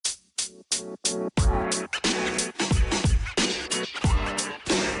Hey,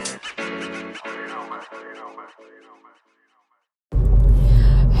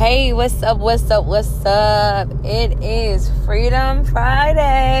 what's up? It is Freedom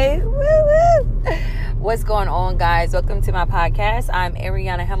Friday. Woo woo. What's going on, guys? Welcome to my podcast. I'm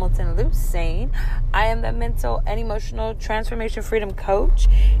Ariana Hamilton Lucene. I am the mental and emotional transformation freedom coach,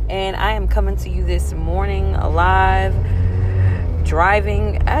 and I am coming to you this morning live,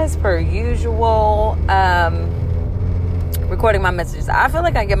 driving as per usual, recording my messages. I feel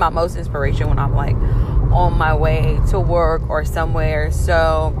like I get my most inspiration when I'm like on my way to work or somewhere.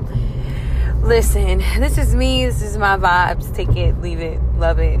 So listen, this is me, this is my vibes. Take it, leave it,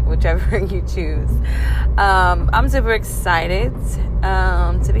 love it, whichever you choose. I'm super excited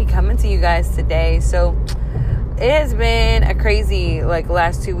to be coming to you guys today. So it has been a crazy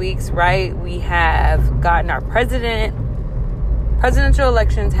last 2 weeks, right? We have gotten our presidential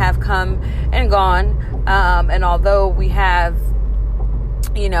elections have come and gone, and although we have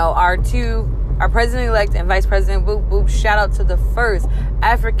our president-elect and vice president, boop, boop, shout out to the first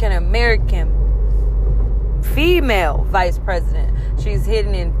African-American female vice president. She's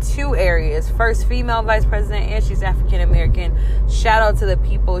hidden in two areas. First female vice president, and she's African-American. Shout out to the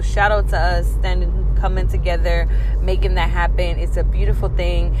people. Shout out to us coming together, making that happen. It's a beautiful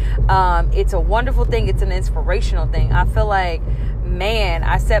thing. It's a wonderful thing. It's an inspirational thing. I feel like, man,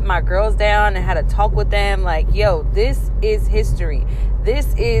 I set my girls down and had a talk with them yo, this is history.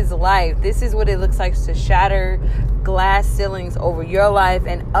 This is life. This is what it looks like to shatter glass ceilings over your life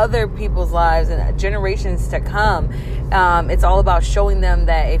and other people's lives and generations to come. It's all about showing them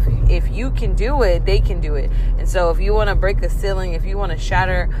that if you can do it, they can do it. And so if you want to break the ceiling, if you want to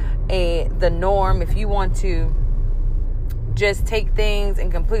shatter the norm, if you want to just take things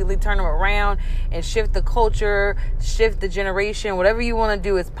and completely turn them around and shift the culture, shift the generation, whatever you want to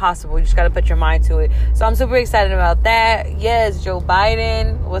do is possible. You just got to put your mind to it. So I'm super excited about that. Yes, Joe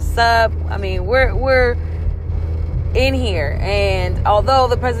Biden, what's up? I mean, we're in here. And although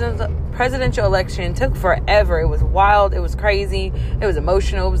the presidential election took forever, it was wild, it was crazy, it was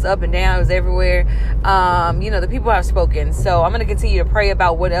emotional, it was up and down, it was everywhere. The people have spoken. So I'm going to continue to pray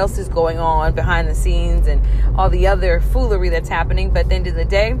about what else is going on behind the scenes and all the other foolery that's happening. But at the end of the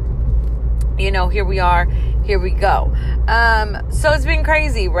day, here we are, here we go. So it's been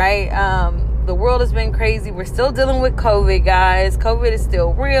crazy, right? The world has been crazy. We're still dealing with COVID, guys. COVID is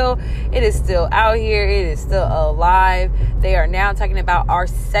still real. It is still out here. It is still alive. They are now talking about our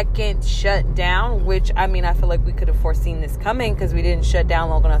second shutdown, which, I feel like we could have foreseen this coming because we didn't shut down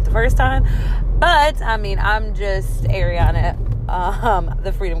long enough the first time. But, I'm just Ariana,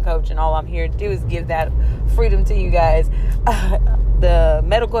 the freedom coach, and all I'm here to do is give that freedom to you guys. The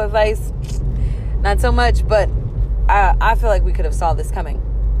medical advice, not so much, but I feel like we could have saw this coming.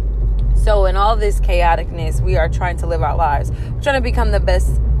 So in all this chaoticness, we are trying to live our lives. We're trying to become the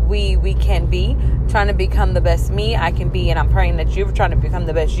best we can be. Trying to become the best me I can be. And I'm praying that you're trying to become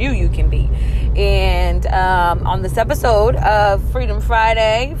the best you can be. And on this episode of Freedom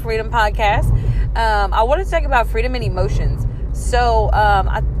Friday, Freedom Podcast, I want to talk about freedom and emotions. So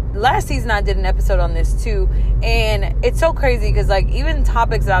last season I did an episode on this too. And it's so crazy because even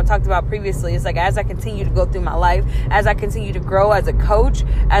topics that I've talked about previously, it's as I continue to go through my life, as I continue to grow as a coach,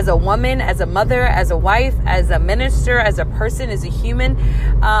 as a woman, as a mother, as a wife, as a minister, as a person, as a human,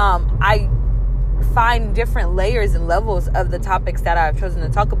 I find different layers and levels of the topics that I've chosen to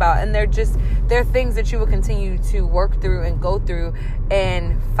talk about. And they're things that you will continue to work through and go through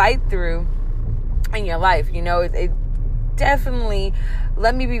and fight through in your life. It definitely,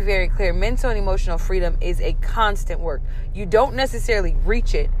 let me be very clear, mental and emotional freedom is a constant work. You don't necessarily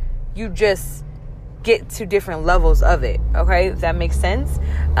reach it. You just get to different levels of it. Okay, if that makes sense.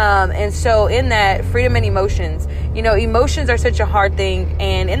 And so in that freedom and emotions, emotions are such a hard thing.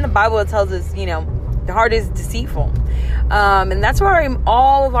 And in the Bible, it tells us, the heart is deceitful. And that's where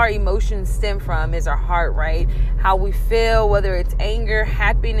all of our emotions stem from, is our heart, right? How we feel, whether it's anger,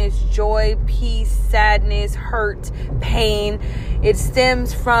 happiness, joy, peace, sadness, hurt, pain. It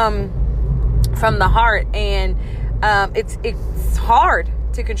stems from the heart. And it's hard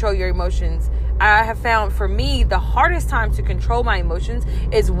to control your emotions. I have found, for me, the hardest time to control my emotions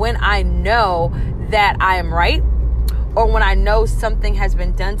is when I know that I am right, or when I know something has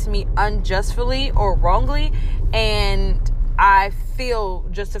been done to me unjustly or wrongly, and I feel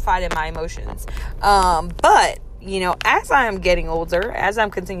justified in my emotions. But, as I am getting older, as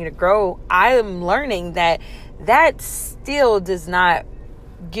I'm continuing to grow, I am learning that still does not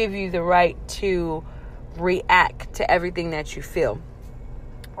give you the right to react to everything that you feel.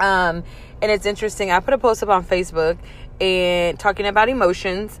 And it's interesting. I put a post up on Facebook, and talking about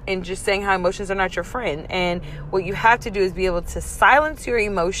emotions and just saying how emotions are not your friend. And what you have to do is be able to silence your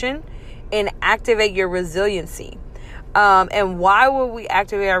emotion and activate your resiliency. And why will we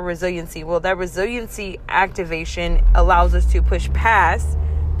activate our resiliency? Well, that resiliency activation allows us to push past,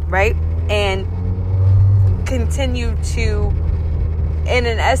 right? And continue to, in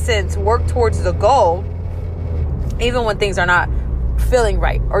an essence, work towards the goal, even when things are not feeling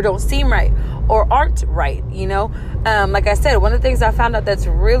right or don't seem right or aren't right, you know? Like I said, one of the things I found out that's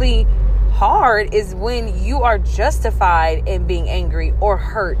really hard is when you are justified in being angry or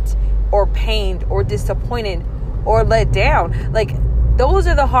hurt or pained or disappointed or let down. Like, those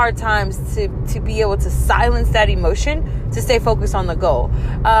are the hard times to be able to silence that emotion, to stay focused on the goal.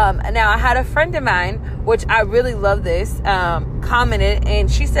 Now, I had a friend of mine, which I really love this, commented,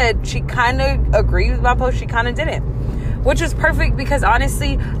 and she said she kind of agreed with my post. She kind of didn't, which was perfect, because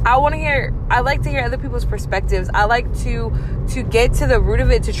honestly, I like to hear other people's perspectives. I like to get to the root of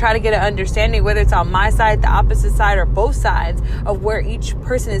it, to try to get an understanding, whether it's on my side, the opposite side, or both sides of where each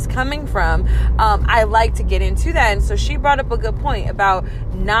person is coming from. I like to get into that. And so she brought up a good point about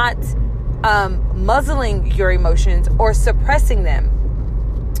not muzzling your emotions or suppressing them.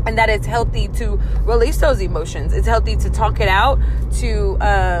 And that it's healthy to release those emotions. It's healthy to talk it out, to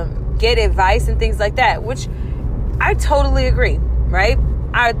get advice and things like that, which I totally agree, right?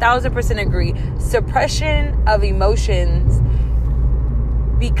 I 1,000% agree. Suppression of emotions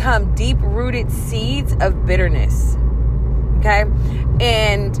become deep-rooted seeds of bitterness, okay?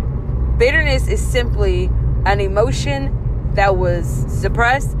 And bitterness is simply an emotion that was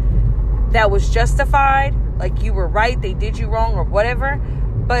suppressed, that was justified, like you were right, they did you wrong or whatever,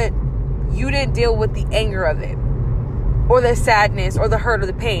 but you didn't deal with the anger of it, or the sadness, or the hurt, or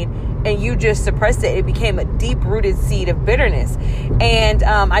the pain, and you just suppressed it. It became a deep-rooted seed of bitterness. And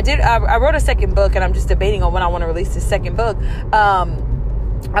I wrote a second book, and I'm just debating on when I want to release the second book,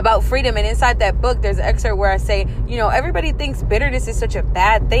 about freedom. And inside that book, there's an excerpt where I say, you know, everybody thinks bitterness is such a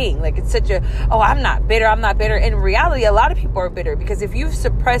bad thing. Like, it's such a, oh, I'm not bitter. In reality, a lot of people are bitter, because if you've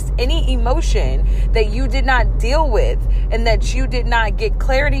suppressed any emotion that you did not deal with and that you did not get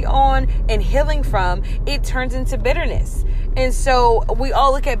clarity on and healing from, it turns into bitterness. And so we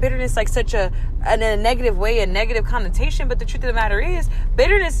all look at bitterness like such in a negative way, a negative connotation. But the truth of the matter is,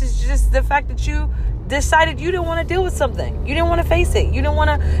 bitterness is just the fact that you decided you didn't want to deal with something. You didn't want to face it. You didn't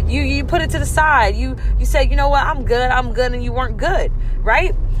want to, you put it to the side. You said, you know what, I'm good. And you weren't good.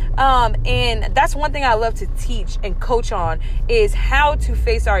 Right. And that's one thing I love to teach and coach on, is how to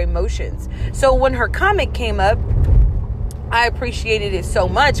face our emotions. So when her comment came up, I appreciated it so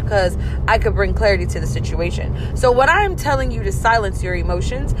much because I could bring clarity to the situation. So when I am telling you to silence your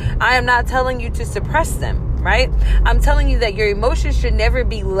emotions, I am not telling you to suppress them, right? I'm telling you that your emotions should never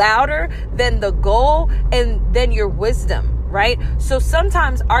be louder than the goal and then your wisdom, right? So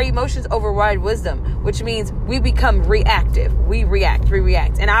sometimes our emotions override wisdom, which means we become reactive. We react.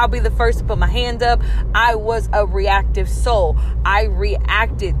 And I'll be the first to put my hand up. I was a reactive soul. I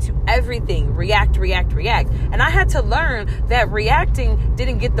reacted to everything. React. And I had to learn that reacting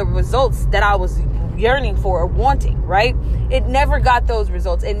didn't get the results that I was yearning for or wanting, right? It never got those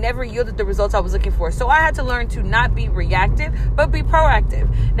results. It never yielded the results I was looking for. So I had to learn to not be reactive, but be proactive.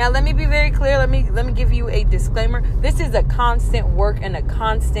 Now, let me be very clear. Let me give you a disclaimer. This is a constant work and a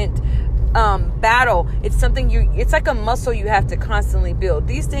constant battle. It's something it's like a muscle you have to constantly build.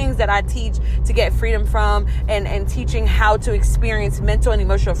 These things that I teach to get freedom from, and teaching how to experience mental and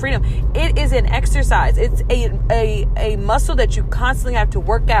emotional freedom, it is an exercise. It's a muscle that you constantly have to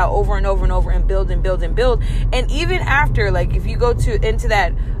work out over and over and over, and build. And even after, like, if you go into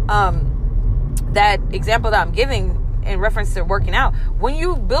that example that I'm giving in reference to working out, when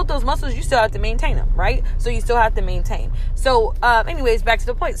you build those muscles, you still have to maintain them, right? So you still have to maintain. So anyways, back to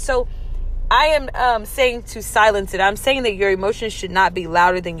the point. So I am saying to silence it. I'm saying that your emotions should not be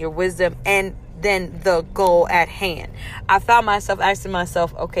louder than your wisdom and then the goal at hand. I found myself asking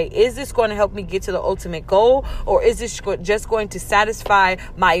myself, okay, is this going to help me get to the ultimate goal, or is this just going to satisfy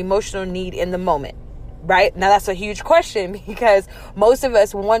my emotional need in the moment? Right? Now, that's a huge question, because most of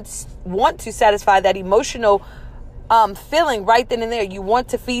us want to satisfy that emotional feeling right then and there. You want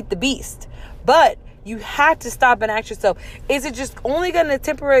to feed the beast, but you have to stop and ask yourself, is it just only going to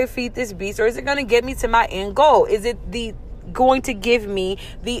temporarily feed this beast, or is it going to get me to my end goal? Is it going to give me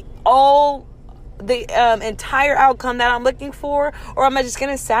the entire outcome that I'm looking for, or am I just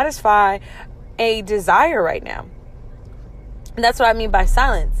going to satisfy a desire right now? And that's what I mean by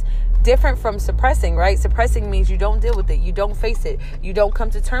silence. Different from suppressing, right? Suppressing means you don't deal with it. You don't face it. You don't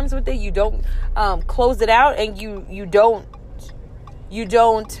come to terms with it. You don't close it out, and you don't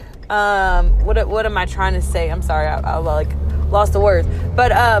What am I trying to say? I'm sorry, I like lost the words.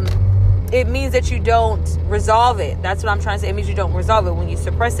 But it means that you don't resolve it. That's what I'm trying to say. It means you don't resolve it when you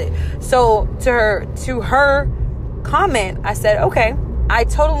suppress it. So to her comment, I said, okay, I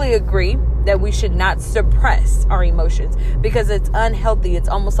totally agree that we should not suppress our emotions because it's unhealthy. It's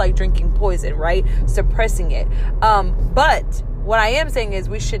almost like drinking poison, right? Suppressing it. But what I am saying is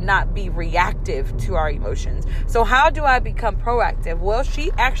we should not be reactive to our emotions. So how do I become proactive? Well,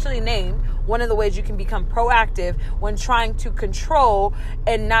 she actually named one of the ways you can become proactive when trying to control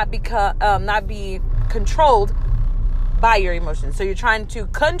and not be controlled by your emotions. So you're trying to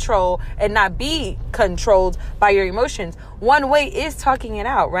control and not be controlled by your emotions. One way is talking it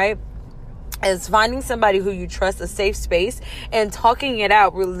out, right? Is finding somebody who you trust, a safe space, and talking it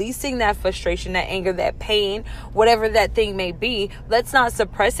out, releasing that frustration, that anger, that pain, whatever that thing may be. Let's not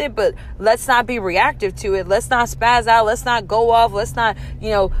suppress it, but let's not be reactive to it. Let's not spaz out. Let's not go off. Let's not,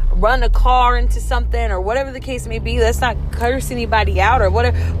 run a car into something or whatever the case may be. Let's not curse anybody out or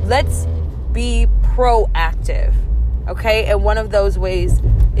whatever. Let's be proactive. Okay. And one of those ways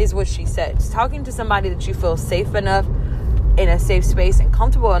is what she said. Just talking to somebody that you feel safe enough in a safe space and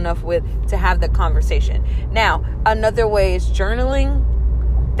comfortable enough with to have the conversation. Now, another way is journaling,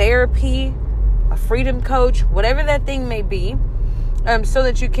 therapy, a freedom coach, whatever that thing may be, so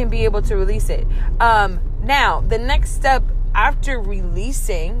that you can be able to release it. Now, the next step after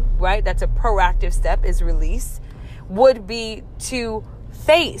releasing, right, that's a proactive step, is release, would be to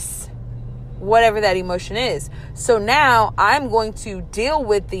face whatever that emotion is. So now I'm going to deal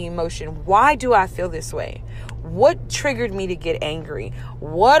with the emotion. Why do I feel this way? What triggered me to get angry?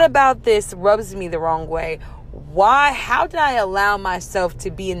 What about this rubs me the wrong way? Why? How did I allow myself to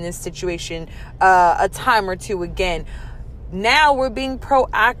be in this situation a time or two again? Now we're being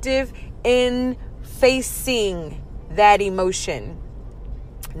proactive in facing that emotion,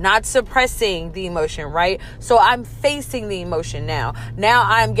 not suppressing the emotion, right? So I'm facing the emotion now. Now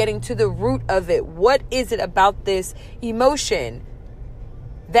I'm getting to the root of it. What is it about this emotion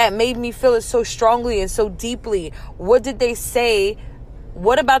that made me feel it so strongly and so deeply? What did they say?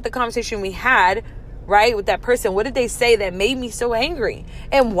 What about the conversation we had, right, with that person? What did they say that made me so angry?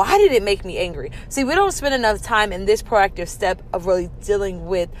 And why did it make me angry? See, we don't spend enough time in this proactive step of really dealing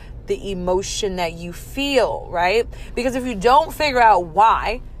with the emotion that you feel, right? Because if you don't figure out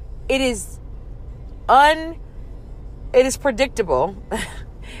why, it is predictable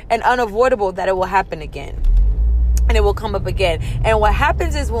and unavoidable that it will happen again. And it will come up again. And what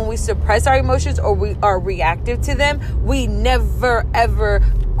happens is when we suppress our emotions or we are reactive to them, we never, ever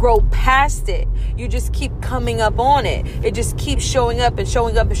grow past it. You just keep coming up on it. It just keeps showing up and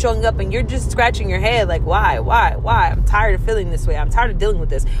showing up and showing up. And you're just scratching your head like, why? I'm tired of feeling this way. I'm tired of dealing with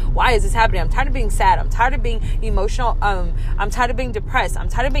this. Why is this happening? I'm tired of being sad. I'm tired of being emotional. I'm tired of being depressed. I'm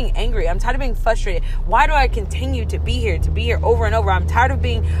tired of being angry. I'm tired of being frustrated. Why do I continue to be here over and over? I'm tired of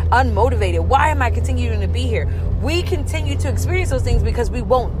being unmotivated. Why am I continuing to be here? We continue to experience those things because we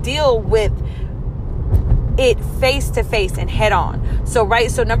won't deal with it face to face and head on. So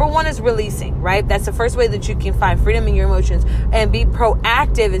number one is releasing, right? That's the first way that you can find freedom in your emotions and be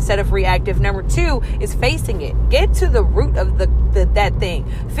proactive instead of reactive. Number two is facing it. Get to the root of that thing.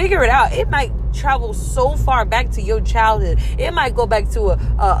 Figure it out. It might travel so far back to your childhood. It might go back to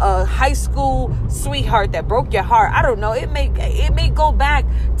a high school sweetheart that broke your heart. I don't know. It may go back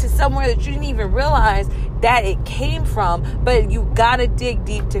to somewhere that you didn't even realize that it came from, but you gotta dig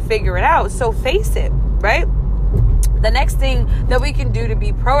deep to figure it out. So face it, right? The next thing that we can do to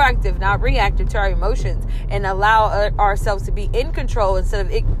be proactive, not reactive to our emotions, and allow ourselves to be in control instead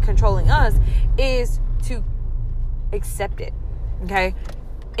of it controlling us, is to accept it. Okay?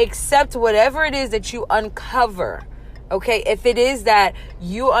 Accept whatever it is that you uncover. Okay? If it is that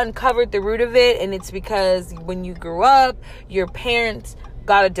you uncovered the root of it and it's because when you grew up, your parents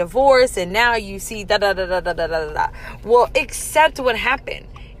got a divorce and now you see well, accept what happened.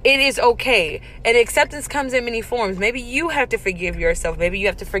 It is okay. And acceptance comes in many forms. Maybe you have to forgive yourself. Maybe you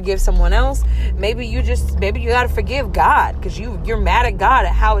have to forgive someone else. Maybe you got to forgive God because you're mad at God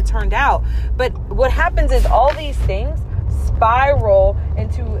at how it turned out. But what happens is all these things spiral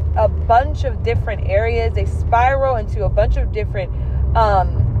into a bunch of different areas. They spiral into a bunch of different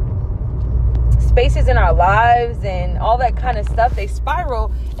spaces in our lives and all that kind of stuff. They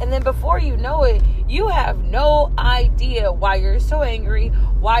spiral, and then before you know it, you have no idea why you're so angry,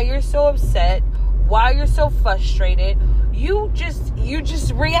 why you're so upset, why you're so frustrated. You're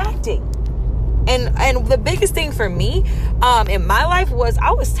just reacting. And the biggest thing for me in my life was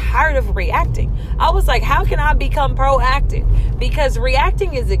I was tired of reacting. I was like, how can I become proactive? Because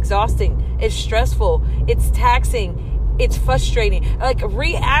reacting is exhausting. It's stressful. It's taxing. It's frustrating. Like,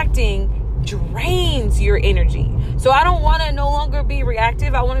 reacting drains your energy. So I don't want to no longer be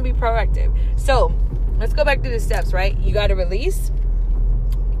reactive. I want to be proactive. So let's go back to the steps, right? You got to release.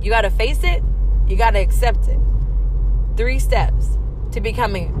 You got to face it. You got to accept it. 3 steps to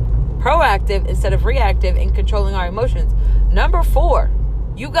becoming proactive instead of reactive in controlling our emotions. Number 4,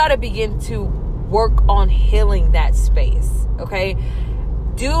 you got to begin to work on healing that space. Okay?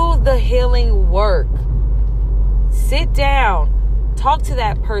 Do the healing work. Sit down. Talk to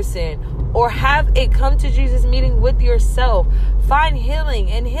that person. Or have a come to Jesus meeting with yourself. Find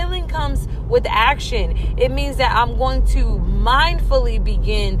healing. And healing comes with action. It means that I'm going to mindfully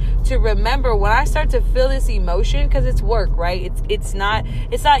begin to remember when I start to feel this emotion, because it's work, right? It's not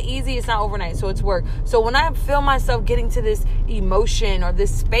easy. It's not overnight. So it's work. So when I feel myself getting to this emotion or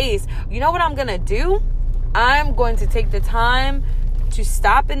this space, you know what I'm going to do? I'm going to take the time to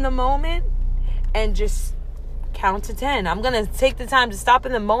stop in the moment and just count to 10. I'm going to take the time to stop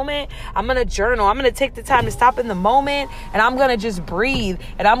in the moment. I'm going to journal. I'm going to take the time to stop in the moment, and I'm going to just breathe.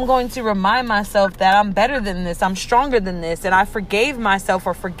 And I'm going to remind myself that I'm better than this. I'm stronger than this. And I forgave myself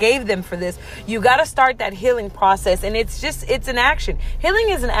or forgave them for this. You got to start that healing process. And it's an action. Healing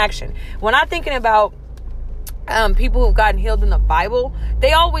is an action. When I'm thinking about people who've gotten healed in the Bible,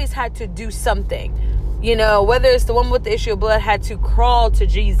 they always had to do something. You know, whether it's the one with the issue of blood had to crawl to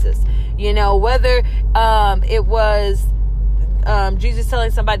Jesus. You know, whether it was Jesus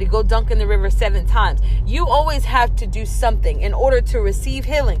telling somebody to go dunk in the river 7 times. You always have to do something in order to receive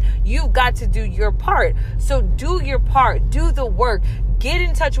healing. You've got to do your part. So do your part. Do the work. Get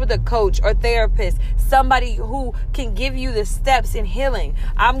in touch with a coach or therapist, somebody who can give you the steps in healing.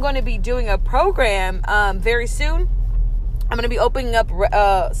 I'm going to be doing a program very soon. I'm going to be opening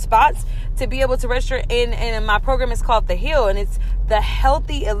up spots to be able to register in, and my program is called The Heal, and it's the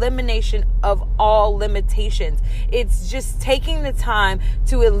healthy elimination of all limitations. It's just taking the time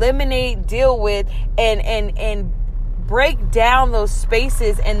to eliminate, deal with, and break down those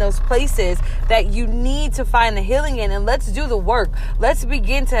spaces and those places that you need to find the healing in. And let's do the work. Let's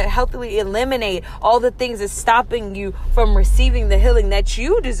begin to healthily eliminate all the things that's stopping you from receiving the healing that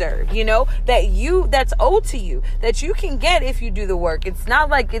you deserve, you know, that's owed to you, that you can get if you do the work. It's not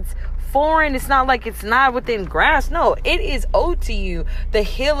like it's foreign. It's not like it's not within grasp. No, it is owed to you, the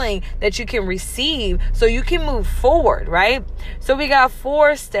healing that you can receive so you can move forward, right? So we got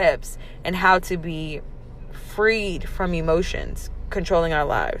 4 steps in how to be freed from emotions controlling our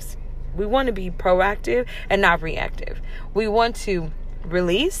lives. We want to be proactive and not reactive. We want to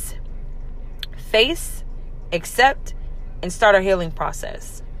release, face, accept, and start our healing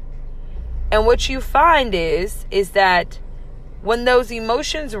process. And what you find is that when those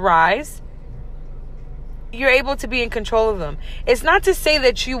emotions rise, you're able to be in control of them. It's not to say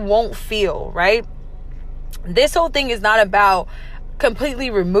that you won't feel, right? This whole thing is not about completely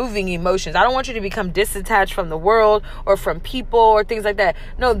removing emotions. I don't want you to become disattached from the world or from people or things like that.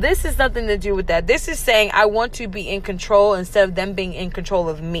 No, this is nothing to do with that. This is saying I want to be in control instead of them being in control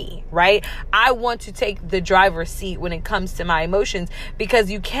of me, right? I want to take the driver's seat when it comes to my emotions,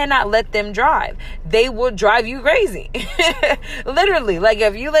 because you cannot let them drive. They will drive you crazy. Literally, like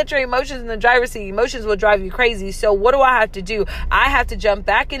if you let your emotions in the driver's seat, emotions will drive you crazy. So what do I have to do? I have to jump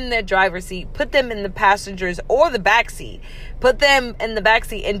back in the driver's seat, put them in the passengers or the back seat. Put them in the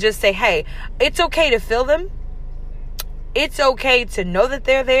backseat and just say, hey, it's okay to feel them. It's okay to know that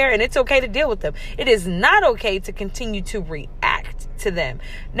they're there, and it's okay to deal with them. It is not okay to continue to react to them.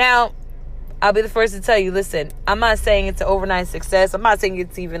 Now, I'll be the first to tell you, listen, I'm not saying it's an overnight success. I'm not saying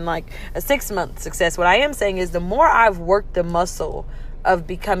it's even like a 6-month success. What I am saying is the more I've worked the muscle of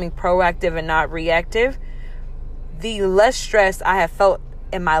becoming proactive and not reactive, the less stress I have felt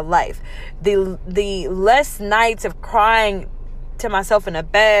in my life, the less nights of crying to myself in a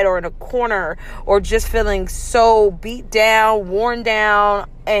bed or in a corner, or just feeling so beat down, worn down,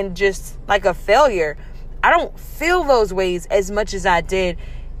 and just like a failure. I don't feel those ways as much as I did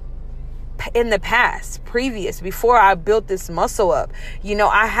in the past, before I built this muscle up. You know,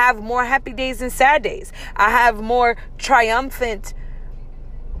 I have more happy days than sad days. I have more triumphant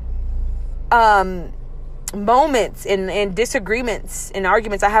moments and disagreements and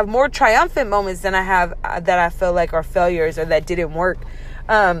arguments. I have more triumphant moments than I have that I feel like are failures or that didn't work.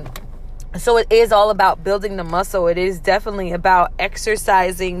 So it is all about building the muscle. It is definitely about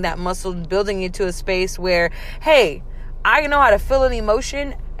exercising that muscle, building it to a space where, hey, I know how to feel an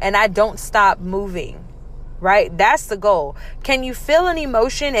emotion and I don't stop moving. Right? That's the goal. Can you feel an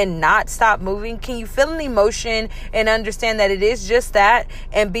emotion and not stop moving? Can you feel an emotion and understand that it is just that,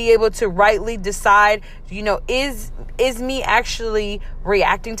 and be able to rightly decide, you know, is me actually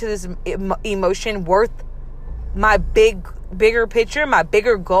reacting to this emotion worth my bigger picture, my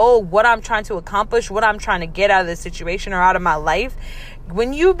bigger goal, what I'm trying to accomplish, what I'm trying to get out of this situation or out of my life.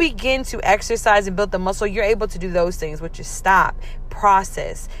 When you begin to exercise and build the muscle, you're able to do those things, which is stop,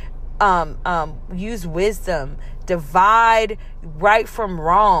 process, use wisdom, divide right from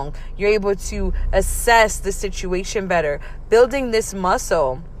wrong. You're able to assess the situation better, building this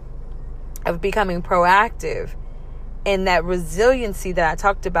muscle of becoming proactive and that resiliency that I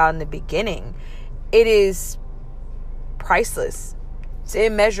talked about in the beginning. It is priceless. It's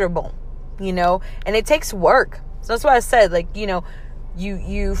immeasurable, and it takes work. So that's why I said,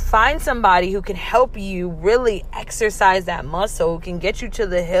 you find somebody who can help you really exercise that muscle, who can get you to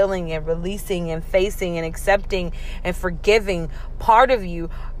the healing and releasing and facing and accepting and forgiving part of you.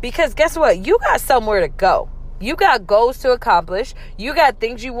 Because guess what? You got somewhere to go. You got goals to accomplish. You got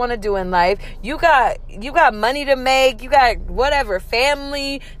things you want to do in life. You got money to make. You got whatever,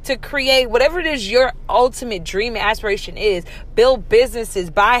 family to create, whatever it is your ultimate dream and aspiration is. Build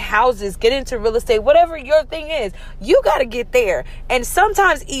businesses, buy houses, get into real estate, whatever your thing is. You got to get there. And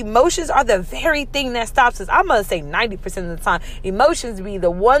sometimes emotions are the very thing that stops us. I'm going to say 90% of the time, emotions be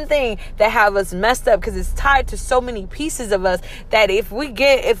the one thing that have us messed up, because it's tied to so many pieces of us that if we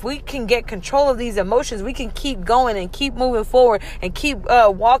can get control of these emotions, we can keep going and keep moving forward and keep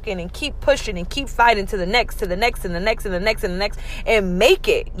walking and keep pushing and keep fighting to the next and the next and the next and make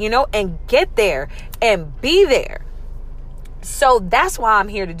it, and get there and be there. So that's why I'm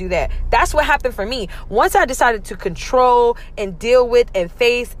here to do that. That's what happened for me. Once I decided to control and deal with and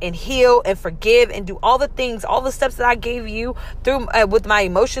face and heal and forgive and do all the things, all the steps that I gave you through with my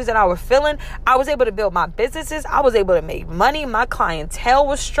emotions that I was feeling, I was able to build my businesses. I was able to make money. My clientele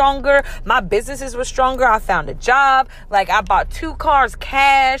was stronger. My businesses were stronger. I found a job. I bought 2 cars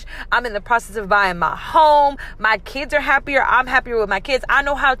cash. I'm in the process of buying my home. My kids are happier. I'm happier with my kids. I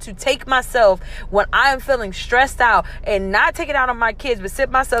know how to take myself when I am feeling stressed out and not take it out on my kids, but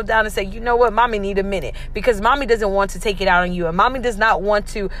sit myself down and say, you know what, mommy need a minute, because mommy doesn't want to take it out on you, and mommy does not want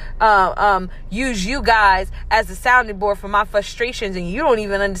to use you guys as a sounding board for my frustrations, and you don't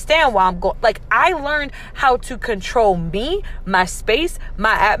even understand why I'm going. I learned how to control me, my space,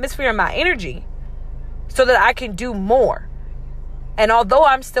 my atmosphere, and my energy so that I can do more. And although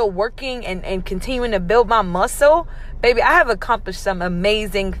I'm still working and continuing to build my muscle, baby, I have accomplished some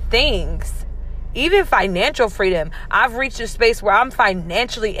amazing things. Even financial freedom. I've reached a space where I'm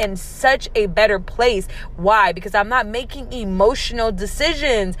financially in such a better place. Why? Because I'm not making emotional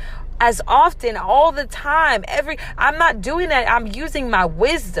decisions as often, all the time. I'm not doing that. I'm using my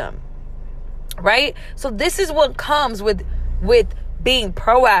wisdom. Right? So this is what comes with being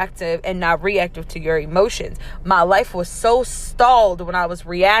proactive and not reactive to your emotions. My life was so stalled when I was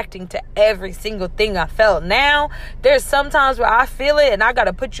reacting to every single thing I felt. Now, there's some times where I feel it and I got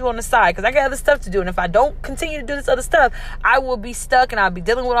to put you on the side because I got other stuff to do. And if I don't continue to do this other stuff, I will be stuck and I'll be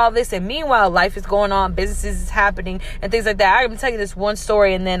dealing with all this. And meanwhile, life is going on, businesses is happening and things like that. I'm going to tell you this one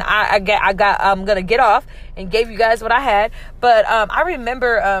story and then I'm going to get off and gave you guys what I had. But I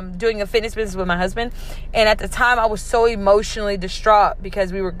remember doing a fitness business with my husband. And at the time, I was so emotionally distraught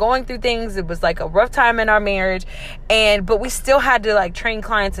because we were going through things. It was a rough time in our marriage, but we still had to train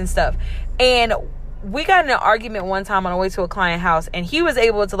clients and stuff. And we got in an argument one time on our way to a client house, and he was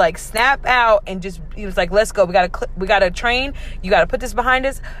able to snap out and he was like, let's go. We got to train. You got to put this behind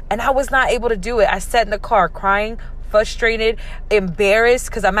us. And I was not able to do it. I sat in the car crying, frustrated, embarrassed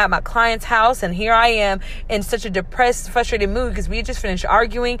because I'm at my client's house and here I am in such a depressed, frustrated mood because we had just finished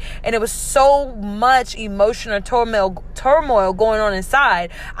arguing and it was so much emotional turmoil going on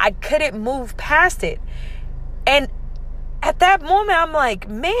inside. I couldn't move past it. And at that moment, I'm like,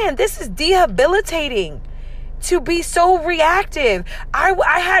 man, this is debilitating to be so reactive.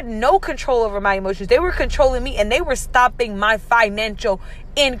 I had no control over my emotions. They were controlling me and they were stopping my financial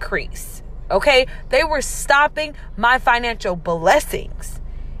increase. Okay, they were stopping my financial blessings.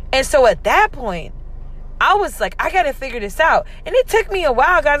 And so at that point, I was like, I got to figure this out. And it took me a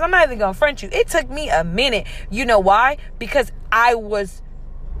while, guys. I'm not even going to front you. It took me a minute. You know why? Because I was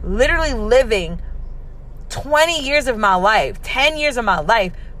literally living 20 years of my life, 10 years of my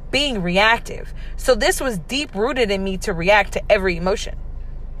life being reactive. So this was deep rooted in me to react to every emotion.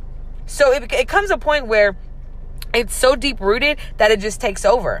 So it comes a point where it's so deep rooted that it just takes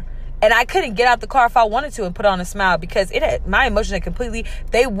over. And I couldn't get out the car if I wanted to and put on a smile because my emotions had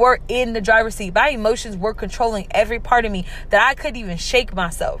they were in the driver's seat. My emotions were controlling every part of me that I couldn't even shake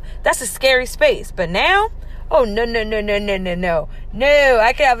myself. That's a scary space. But now, oh, no. No,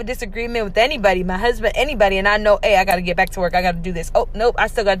 I could have a disagreement with anybody, my husband, anybody. And I know, hey, I got to get back to work. I got to do this. Oh, nope, I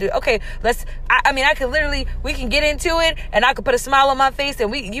still got to do it. Okay, we can get into it and I could put a smile on my face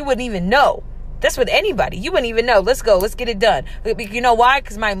and you wouldn't even know. That's with anybody. You wouldn't even know. Let's go. Let's get it done. You know why?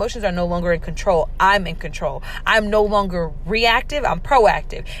 Because my emotions are no longer in control. I'm in control. I'm no longer reactive. I'm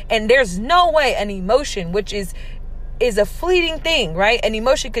proactive. And there's no way an emotion, which is a fleeting thing, right? An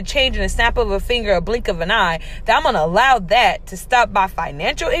emotion could change in a snap of a finger, a blink of an eye, that I'm going to allow that to stop my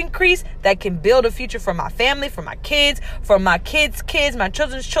financial increase that can build a future for my family, for my kids, for my kids' kids, my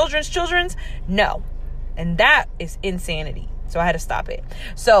children's. No. And that is insanity. So I had to stop it.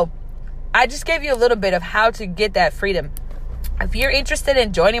 So I just gave you a little bit of how to get that freedom. If you're interested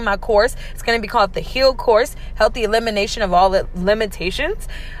in joining my course, it's going to be called the Heal Course, Healthy Elimination of All Limitations.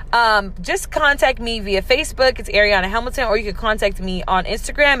 Just contact me via Facebook. It's Ariana Hamilton, or you can contact me on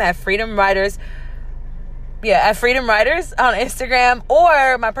Instagram at Freedom Writers. Yeah, at Freedom Writers on Instagram,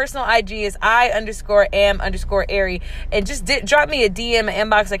 or my personal IG is I_am_Ari. And just drop me a DM, an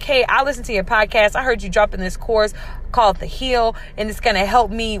inbox like, hey, I listened to your podcast. I heard you dropping this course called The Heal, and it's going to help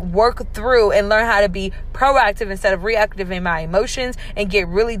me work through and learn how to be proactive instead of reactive in my emotions and get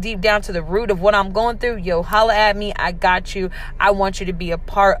really deep down to the root of what I'm going through. Yo, holla at me. I got you. I want you to be a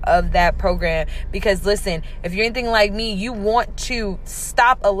part of that program, because listen, if you're anything like me, you want to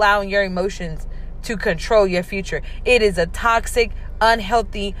stop allowing your emotions to control your future. It is a toxic,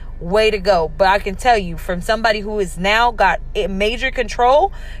 unhealthy way to go. But I can tell you, from somebody who has now got major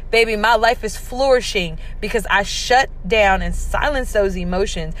control, baby, my life is flourishing because I shut down and silenced those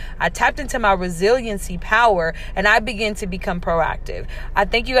emotions. I tapped into my resiliency power, and I begin to become proactive. I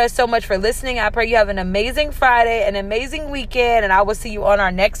thank you guys so much for listening. I pray you have an amazing Friday, an amazing weekend, and I will see you on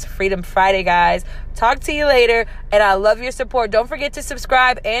our next Freedom Friday, guys. Talk to you later, and I love your support. Don't forget to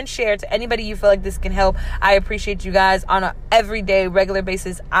subscribe and share to anybody you feel like this can help. I appreciate you guys on an everyday, regular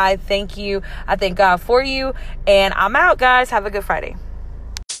basis. I thank you. I thank God for you, and I'm out, guys. Have a good Friday.